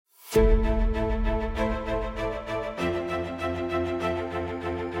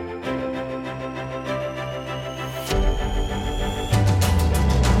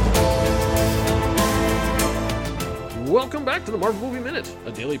back to the Marvel Movie Minute,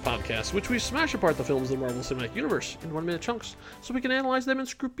 a daily podcast which we smash apart the films of the Marvel Cinematic Universe in 1 minute chunks so we can analyze them in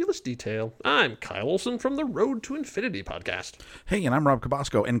scrupulous detail. I'm Kyle Olson from the Road to Infinity podcast. Hey, and I'm Rob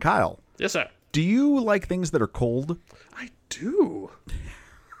Cabasco. And Kyle. Yes, sir. Do you like things that are cold? I do.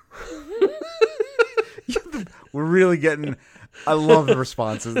 We're really getting... I love the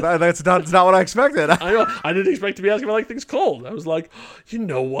responses. That's not what I expected. I know. I didn't expect to be asking if I like things cold. I was like, you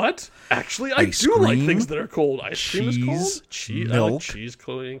know what? Actually, I do like things that are cold. Ice cream is cold. Cheese, milk. I like cheese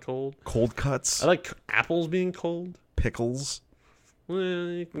being cold. Cold cuts. I like apples being cold. Pickles. Well,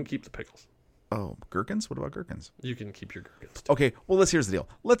 you can keep the pickles. Oh, gherkins? What about gherkins? You can keep your gherkins too. Okay, well, here's the deal.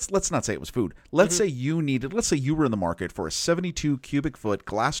 Let's not say it was food. Let's say you were in the market for a 72 cubic foot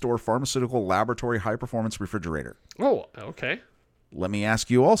glass door pharmaceutical laboratory high performance refrigerator. Oh, okay. Let me ask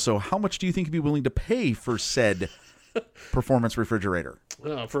you also, how much do you think you'd be willing to pay for said performance refrigerator?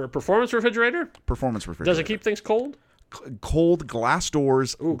 For a performance refrigerator? Performance refrigerator. Does it keep things cold? Cold glass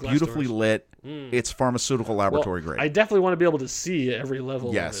doors, Glass beautifully doors. lit. It's pharmaceutical laboratory grade. I definitely want to be able to see every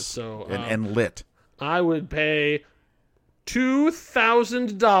level yes. of it. So, and lit. I would pay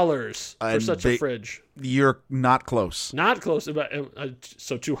 $2,000 for such a fridge. You're not close. Not close, but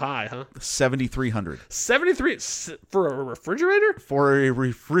so too high, huh? $7,300. 73 for a refrigerator? For a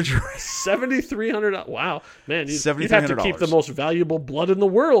refrigerator. $7,300. Wow, man, you'd have to keep the most valuable blood in the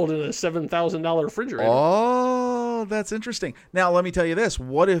world in a $7,000 refrigerator. Oh, that's interesting. Now, let me tell you this.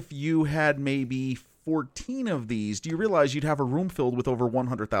 What if you had maybe 14 of these? Do you realize you'd have a room filled with over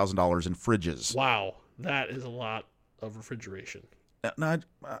 $100,000 in fridges? Wow, that is a lot of refrigeration. Why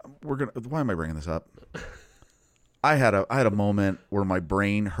am I bringing this up? I had a moment where my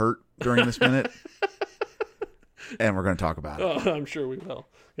brain hurt during this minute, and we're going to talk about it. Oh, I'm sure we will.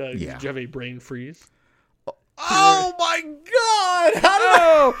 Did you have a brain freeze? Oh my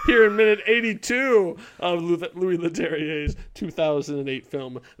God! Here in minute 82 of Louis Leterrier's 2008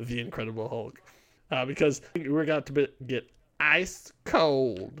 film, The Incredible Hulk, because we're got to get ice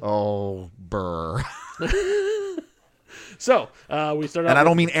cold. Oh, burr. So, we start out... And I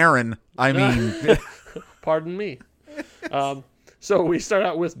don't mean Aaron. I mean... Pardon me. So, we start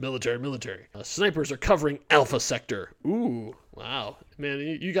out with military. Snipers are covering Alpha Sector. Ooh, wow. Man,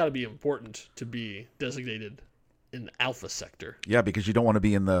 you got to be important to be designated in the Alpha Sector. Yeah, because you don't want to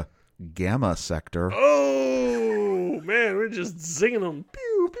be in the Gamma Sector. Oh, man, we're just zinging them.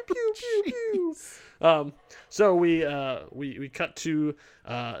 Pew, pew, pew, pew, pew. So, we cut to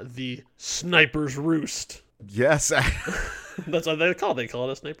the Sniper's Roost. Yes. That's what they call it. They call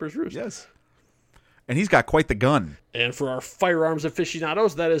it a Sniper's Roost. Yes. And he's got quite the gun. And for our firearms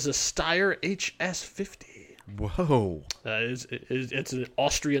aficionados, that is a Steyr HS-50. Whoa. It's an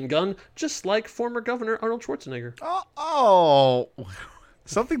Austrian gun, just like former Governor Arnold Schwarzenegger. Oh.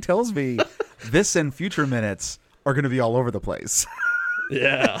 Something tells me this and future minutes are going to be all over the place.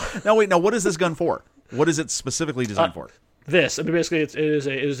 Yeah. Now, what is this gun for? What is it specifically designed for? Basically, it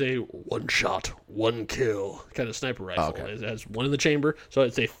is a one shot, one kill kind of sniper rifle. Okay. It has one in the chamber, so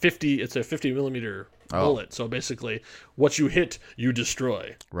it's a 50 millimeter bullet. So basically, what you hit, you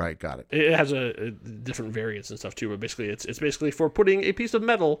destroy. Right, got it. It has a different variants and stuff too, but basically, it's basically for putting a piece of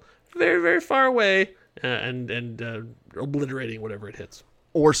metal very, very far away and obliterating whatever it hits,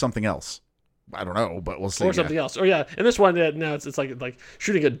 or something else. I don't know, but we'll see. Or something else. Or yeah, in this one now it's like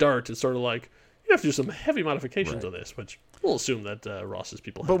shooting a dart. It's sort of like you have to do some heavy modifications on this, which we'll assume that Ross's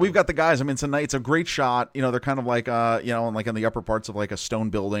people have. But we've got the guys. I mean, it's a great shot. You know, they're kind of like, like in the upper parts of like a stone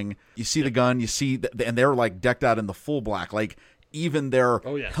building. You see the gun, you see, and they're like decked out in the full black. Like even their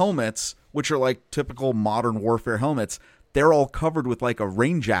helmets, which are like typical modern warfare helmets, they're all covered with like a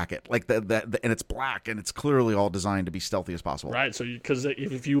rain jacket, like and it's black, and it's clearly all designed to be stealthy as possible. Right. So because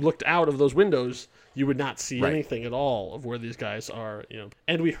if you looked out of those windows, you would not see anything at all of where these guys are.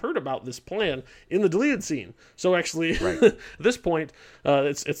 And we heard about this plan in the deleted scene. So actually, at this point,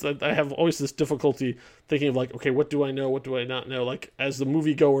 it's I have always this difficulty thinking of like, okay, what do I know? What do I not know? Like as the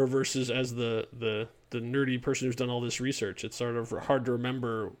moviegoer versus as the nerdy person who's done all this research, it's sort of hard to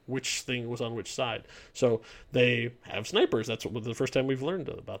remember which thing was on which side. So they have snipers. That's the first time we've learned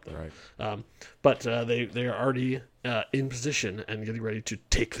about them. Right. But they are already in position and getting ready to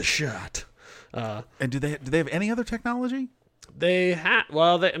take the shot. And do they have any other technology? They have.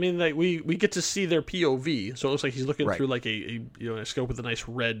 Well, we get to see their POV, so it looks like he's looking through like a scope with a nice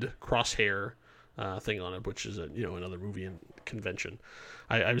red crosshair thing on it, which is another movie and convention.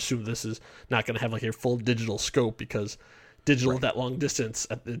 I assume this is not going to have like a full digital scope because digital at that long distance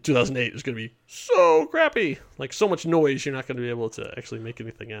at 2008 is going to be so crappy, like so much noise you're not going to be able to actually make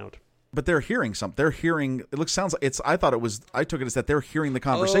anything out. But they're hearing something. They're hearing. I took it as that they're hearing the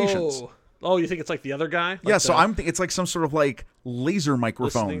conversations. Oh, you think it's like the other guy? Yeah, so I'm thinking it's like some sort of like laser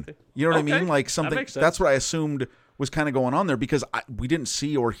microphone. You know what I mean? Like something. That's what I assumed was kind of going on there, because we didn't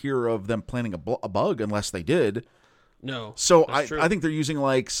see or hear of them planting a bug unless they did. No. So I think they're using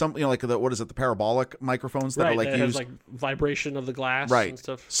like some, like the parabolic microphones that are like has like vibration of the glass and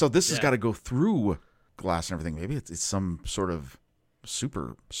stuff. So this has got to go through glass and everything. Maybe it's some sort of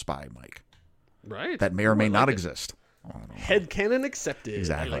super spy mic. Right. That may or may not exist. Headcanon accepted.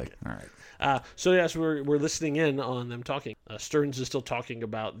 Exactly. I like it. All right. So yes, we're listening in on them talking. Stearns is still talking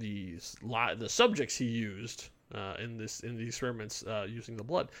about the subjects he used in the experiments using the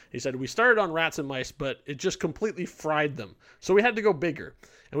blood. He said, we started on rats and mice, but it just completely fried them. So we had to go bigger.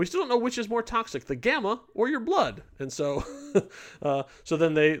 And we still don't know which is more toxic, the gamma or your blood. And so so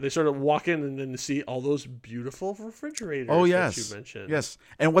then they sort of walk in and then see all those beautiful refrigerators that you mentioned. Yes.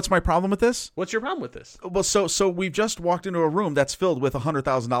 And what's my problem with this? What's your problem with this? Well, so we've just walked into a room that's filled with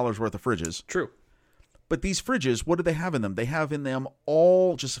 $100,000 worth of fridges. True. But these fridges, what do they have in them? They have in them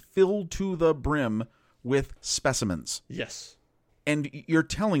all just filled to the brim with specimens. Yes. And you're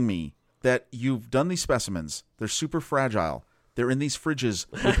telling me that you've done these specimens. They're super fragile. They're in these fridges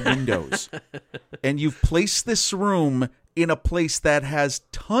with windows. And you've placed this room in a place that has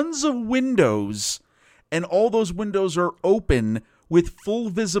tons of windows, and all those windows are open with full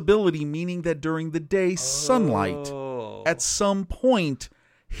visibility, meaning that during the day, sunlight at some point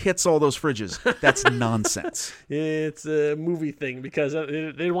hits all those fridges. That's nonsense. It's a movie thing, because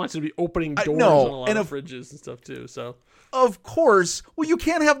they want you to be opening doors on a lot of fridges and stuff too. So of course, well, you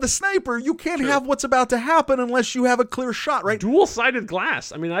can't have the sniper. You can't have what's about to happen unless you have a clear shot, right? Dual-sided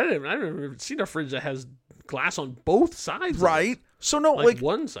glass. I mean, I've never seen a fridge that has glass on both sides. Right. So no, like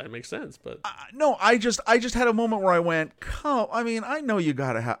one side makes sense, but no. I just had a moment where I went, I mean, I know you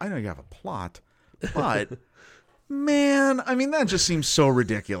have a plot, but. Man, I mean, that just seems so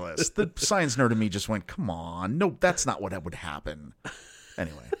ridiculous. The science nerd in me just went, come on. No, that's not what would happen.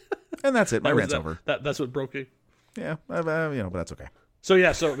 Anyway. And that's it. My rant's over. That's what broke you? Yeah, but that's okay. So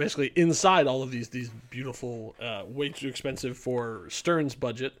basically inside all of these beautiful, way too expensive for Stearns'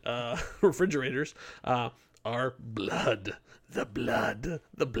 budget refrigerators are blood. The blood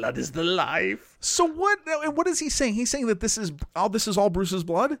is the life. So what is he saying? He's saying that this is all Bruce's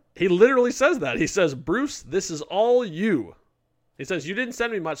blood? He literally says that. He says, Bruce, this is all you. He says, you didn't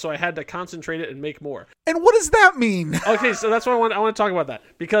send me much, so I had to concentrate it and make more. And what does that mean? Okay, so that's why I want to talk about that.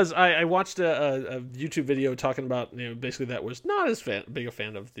 Because I watched a YouTube video talking about, basically that was not as big a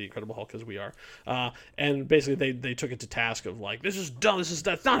fan of The Incredible Hulk as we are. And basically they took it to task of like, this is dumb,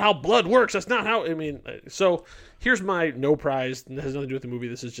 that's not how blood works, that's not how, so here's my no prize, it has nothing to do with the movie,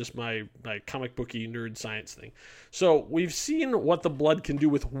 this is just my comic booky nerd science thing. So we've seen what the blood can do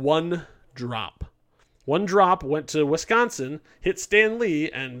with one drop. One drop went to Wisconsin, hit Stan Lee,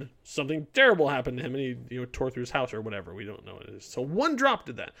 and something terrible happened to him, and he tore through his house or whatever. We don't know what it is. So one drop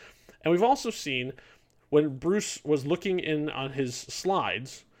did that. And we've also seen when Bruce was looking in on his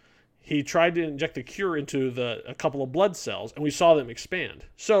slides, he tried to inject the cure into a couple of blood cells, and we saw them expand.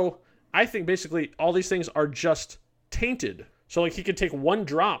 So I think basically all these things are just tainted. So like he could take one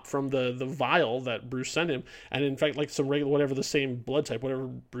drop from the vial that Bruce sent him, and in fact like some regular, whatever the same blood type, whatever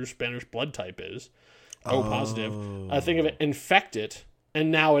Bruce Banner's blood type is, positive. I think of it, infect it, and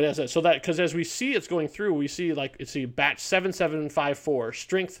now it has that. So that, because as we see it's going through, we see like it's a batch 7754,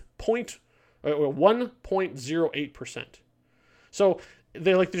 strength 1.08%. So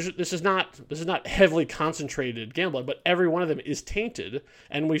they're like, this is not heavily concentrated gamma blood, but every one of them is tainted,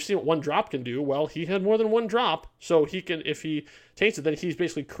 and we've seen what one drop can do. Well, he had more than one drop, so he can, if he taints it, then he's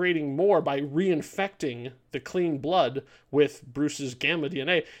basically creating more by reinfecting the clean blood with Bruce's gamma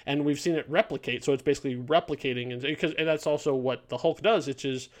DNA, and we've seen it replicate. So it's basically replicating, and that's also what the Hulk does. Which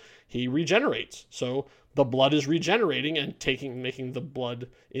is he regenerates. So the blood is regenerating and making the blood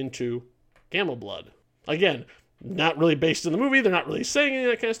into gamma blood again. Not really based in the movie. They're not really saying any of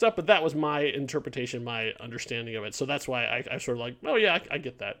that kind of stuff, but that was my interpretation, my understanding of it. So that's why I sort of like, oh yeah, I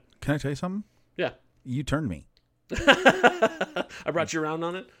get that. Can I tell you something? Yeah. You turned me. I brought you around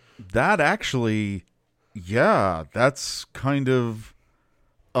on it? That actually, yeah, that's kind of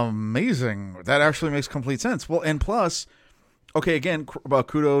amazing. That actually makes complete sense. Well, and plus, okay, again,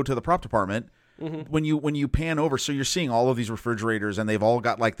 kudo to the prop department. Mm-hmm. When you pan over, so you're seeing all of these refrigerators, and they've all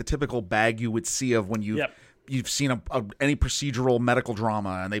got like the typical bag you would see of when you've seen any procedural medical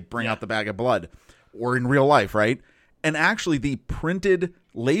drama, and they bring out the bag of blood, or in real life, right? And actually, the printed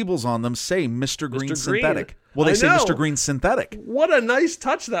labels on them say Mr. Green Synthetic. Green. Well, they say Mr. Green Synthetic. What a nice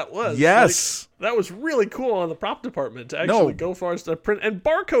touch that was. Yes. That was really cool on the prop department to actually go far as to print and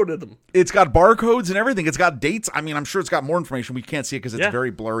barcoded them. It's got barcodes and everything. It's got dates. I mean, I'm sure it's got more information. We can't see it because it's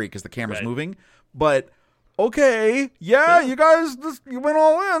very blurry because the camera's moving. But okay, you guys, you went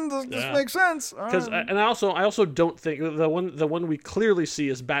all in. This makes sense. Because and I also don't think the one we clearly see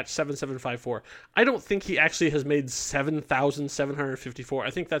is batch 7754. I don't think he actually has made 7,754. I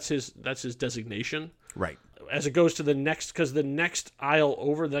think that's his designation. Right. As it goes to the next, because the next aisle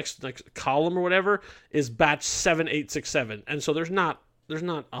over, the next column or whatever is batch 7867, and so there's not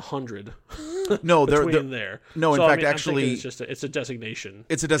 100. No, between there. No, so, in fact, actually, it's a designation.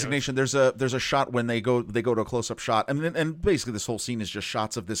 It's a designation. You know? There's a shot when they go to a close up shot, and basically this whole scene is just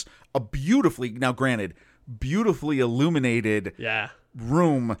shots of this beautifully illuminated.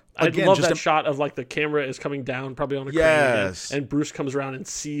 Room. Again, I love that shot of like the camera is coming down, probably on a crane again, and Bruce comes around and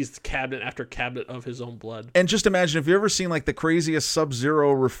sees cabinet after cabinet of his own blood. And just imagine if you ever seen like the craziest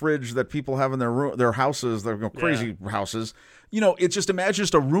Sub-Zero refrige that people have in their houses, their crazy houses. You know, it's just imagine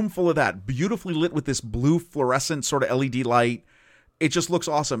just a room full of that, beautifully lit with this blue fluorescent sort of LED light. It just looks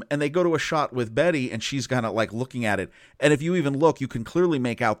awesome. And they go to a shot with Betty, and she's kind of like looking at it. And if you even look, you can clearly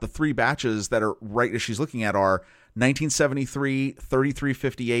make out the three batches that are right as she's looking at are 1973,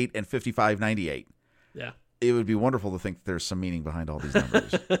 3358, and 5598. Yeah. It would be wonderful to think that there's some meaning behind all these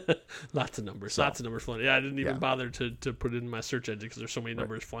numbers. Lots of numbers floating. Yeah, I didn't even bother to put it in my search engine because there's so many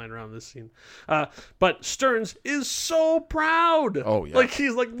numbers flying around this scene. But Stearns is so proud. Oh, yeah. Like,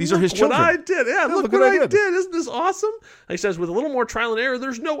 he's like, these are his children. What I did. Yeah, look what I did. Isn't this awesome? He says, with a little more trial and error,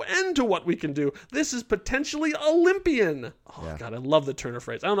 there's no end to what we can do. This is potentially Olympian. Oh, God, I love the turn of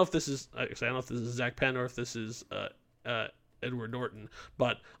phrase. I don't know if this is Zach Penn or if this is Edward Norton,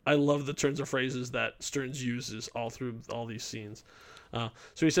 but I love the turns of phrases that Stearns uses all through all these scenes. So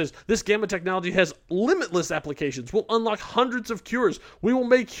he says, this gamma technology has limitless applications. We'll unlock hundreds of cures. We will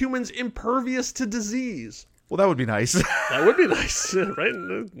make humans impervious to disease. Well, that would be nice. That would be nice.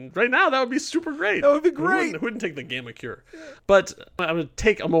 Right now, that would be super great. That would be great. Who wouldn't take the gamma cure? But I'm going to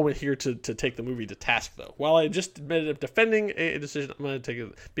take a moment here to take the movie to task, though. While I just admitted defending a decision, I'm going to take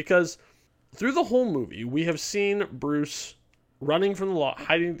it because through the whole movie, we have seen Bruce running from the law,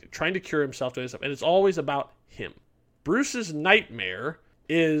 hiding, trying to cure himself, doing stuff, and it's always about him. Bruce's nightmare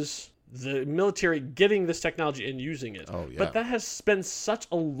is the military getting this technology and using it. Oh, yeah. But that has been such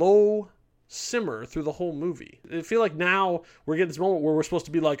a low simmer through the whole movie. I feel like now we're getting this moment where we're supposed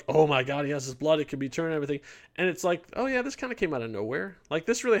to be like, oh my God, he has his blood, it could be turned and everything. And it's like, oh yeah, this kind of came out of nowhere. Like,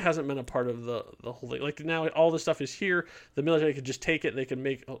 this really hasn't been a part of the whole thing. Like, now all this stuff is here. The military could just take it and they can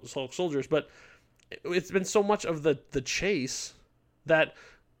make soldiers. But it's been so much of the chase that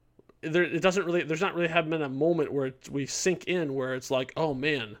there's not really have been a moment where we sink in where it's like, oh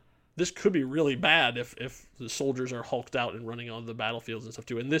man, this could be really bad if the soldiers are hulked out and running on the battlefields and stuff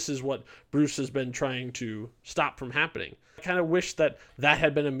too. And this is what Bruce has been trying to stop from happening. I kind of wish that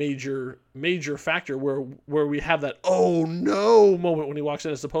had been a major factor where we have that oh no moment when he walks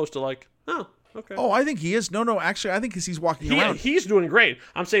in, as opposed to like, oh, okay. Oh, I think he is. No, actually, I think he's walking around. He's doing great.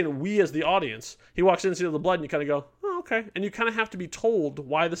 I'm saying we as the audience, he walks in and sees the blood and you kind of go, oh, okay. And you kind of have to be told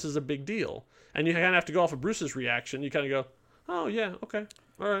why this is a big deal. And you kind of have to go off of Bruce's reaction. You kind of go, oh, yeah, okay.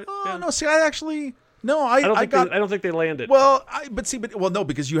 All right. Yeah. No, see, I don't think they landed. Well, no,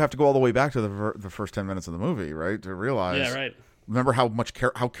 because you have to go all the way back to the first 10 minutes of the movie, right, to realize. Yeah, right. Remember how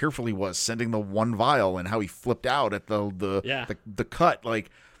careful he was sending the one vial and how he flipped out at the cut, like.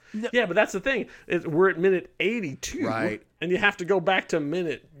 Yeah, but that's the thing. We're at minute 82, right? And you have to go back to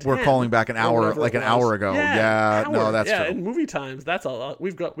minute 10. We're calling back an hour, like an hour ago. Yeah, no, that's true. In movie times, that's a lot.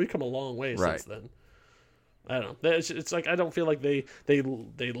 We've come a long way since then. I don't know. It's like I don't feel like they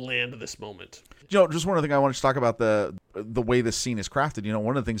land this moment. Just one other thing I wanted to talk about the way this scene is crafted.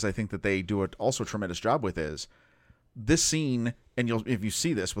 One of the things I think that they do also a tremendous job with is this scene, and if you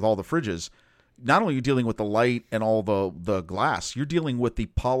see this with all the fridges. Not only are you dealing with the light and all the glass, you're dealing with the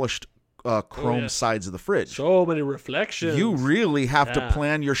polished chrome sides of the fridge. So many reflections. You really have to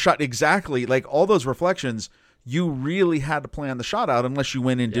plan your shot. Exactly. Like all those reflections, you really had to plan the shot out unless you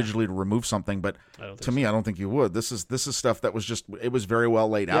went in digitally to remove something. But to me, I don't think you would. This is stuff that was it was very well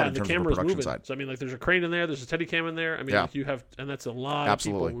laid out in terms of the production moving. side. So, I mean, like there's a crane in there, there's a Steadicam in there. I mean, like you have, and that's a lot of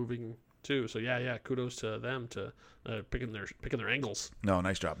people moving too. So kudos to them to picking their angles. No,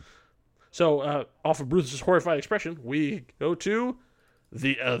 nice job. So, off of Bruce's horrified expression, we go to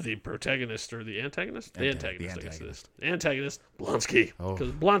the protagonist or the antagonist? The antagonist. The antagonist, Blonsky.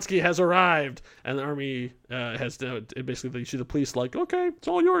 Because Blonsky has arrived, and the army has basically, you see the police like, okay, it's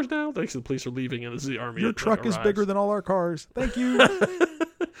all yours now. The police are leaving, and this is the army. Your truck is bigger than all our cars. Thank you.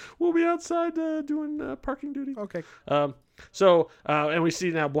 We'll be outside doing parking duty. Okay. And we see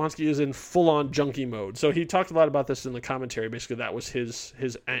now Blonsky is in full-on junkie mode. So he talked a lot about this in the commentary. Basically, that was his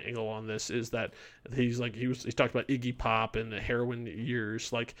angle on this, is that he's talked about Iggy Pop and the heroin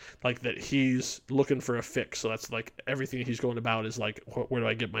years, like that he's looking for a fix. So that's like everything he's going about is like, where do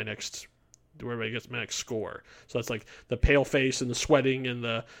I get my next score? So that's like the pale face and the sweating and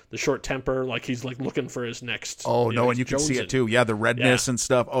the short temper. Like he's like looking for his next. Oh no, and you can see it too. Yeah, the redness and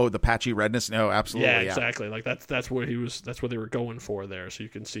stuff. Oh, the patchy redness. No, absolutely. Yeah, exactly. Like that's what he was. That's what they were going for there. So you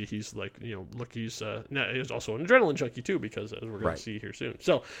can see he's like, look, he's also an adrenaline junkie too, because as we're going to see here soon.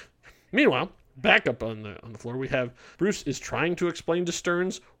 So meanwhile, back up on the floor, we have Bruce is trying to explain to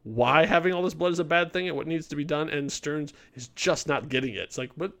Stearns why having all this blood is a bad thing and what needs to be done, and Stearns is just not getting it. It's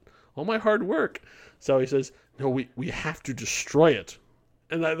like, but all my hard work. So he says, no, we have to destroy it.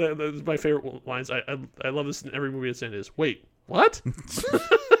 And that's my favorite lines. I love this in every movie it's in, is, wait, what?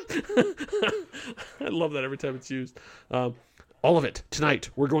 I love that every time it's used. All of it, tonight,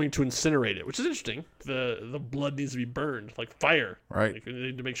 we're going to incinerate it, which is interesting. The blood needs to be burned, like fire. Right. Like, they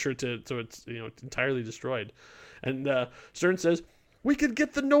need to make sure so it's entirely destroyed. And Stern says, we could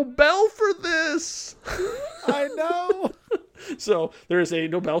get the Nobel for this. I know. So there is a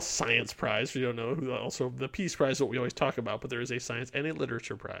Nobel Science Prize. We don't know. Also, the Peace Prize is what we always talk about, but there is a Science and a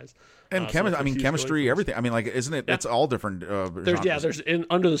Literature Prize. And chemistry, everything. I mean, like, isn't it? Yeah. It's all different. There's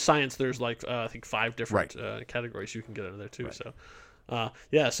under the science. There's like I think 5 different categories you can get under there too. Right. So,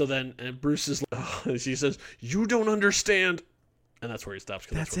 so then Bruce is. He says, "You don't understand," and that's where he stops.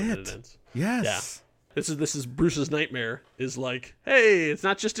 That's where it. It ends. Yes. Yeah. This is Bruce's nightmare. Is like, hey, it's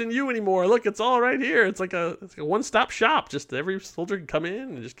not just in you anymore. Look, it's all right here. It's like a one-stop shop. Just every soldier can come in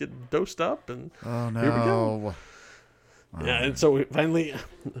and just get dosed up, and oh no, here we go. Yeah, and so finally,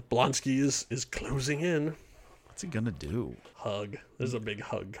 Blonsky is closing in. What's he gonna do? Hug. There's a big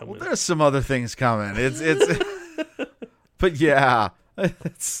hug coming. Well, there's some other things coming. It's but yeah,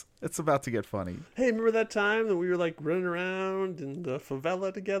 it's about to get funny. Hey, remember that time that we were like running around in the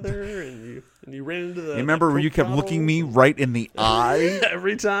favela together, and you ran into the. You remember where you kept looking me right in the eye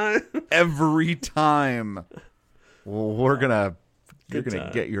every time? Every time. Well, you're gonna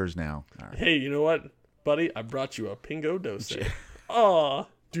get yours now. All right. Hey, you know what, buddy? I brought you a Pingo Dose. Aw,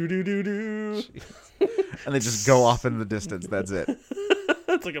 do. And they just go off into the distance. That's it.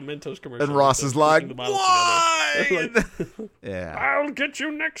 It's like a Mentos commercial. And Ross is like, why? Yeah. I'll get you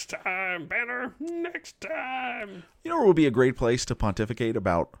next time, Banner. Next time. You know where would be a great place to pontificate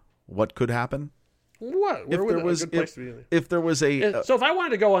about what could happen? What? Where would a good place to be? If there was a... So if I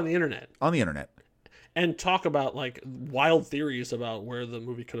wanted to go on the internet. On the internet. And talk about like wild theories about where the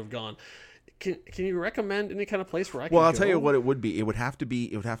movie could have gone. Can you recommend any kind of place where I can Well, I'll tell you what it would be. It would have to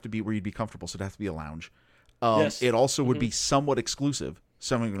be where you'd be comfortable, so it'd have to be a lounge. Yes. It also would be somewhat exclusive.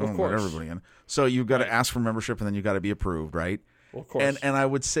 Something of course. Everybody in. So you've got to ask for membership, and then you've got to be approved, right? Well, of course. And I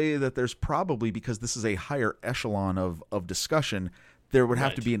would say that there's probably, because this is a higher echelon of discussion, there would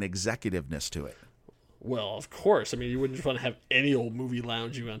have to be an executiveness to it. Well, of course. I mean, you wouldn't just want to have any old movie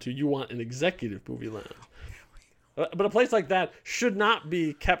lounge you want to. You want an executive movie lounge. But a place like that should not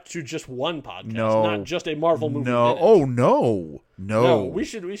be kept to just one podcast, not just a Marvel movie. No, no. We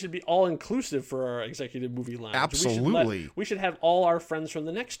should be all inclusive for our executive movie lounge. Absolutely. We should have all our friends from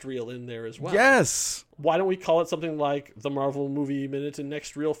the Next Reel in there as well. Yes. Why don't we call it something like the Marvel Movie Minute and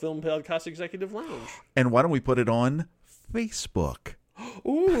Next Reel Film Podcast Executive Lounge? And why don't we put it on Facebook?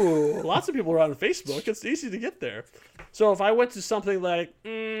 Ooh, lots of people are on Facebook. It's easy to get there. So if I went to something like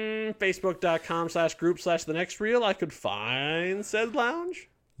facebook.com/group/the next reel, I could find said lounge?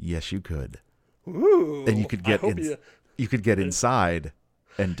 Yes, you could. Ooh. And you could get you could get inside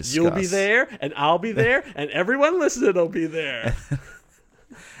and discuss. You'll be there, and I'll be there, and everyone listening will be there.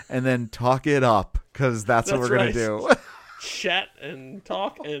 And then talk it up, because that's what we're going to do. Chat and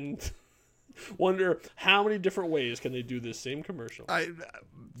talk and... wonder how many different ways can they do this same commercial.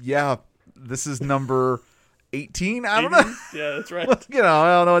 This is number 18. I don't know. Yeah, that's right. I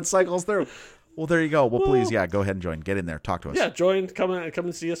don't know. It cycles through. Well, there you go. Well, please, go ahead and join. Get in there. Talk to us. Yeah, join. Come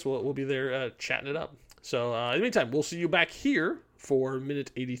and see us. We'll be there chatting it up. So in the meantime, we'll see you back here for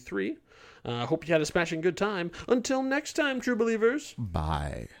minute 83. Hope you had a smashing good time. Until next time, true believers.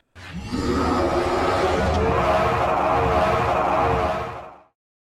 Bye.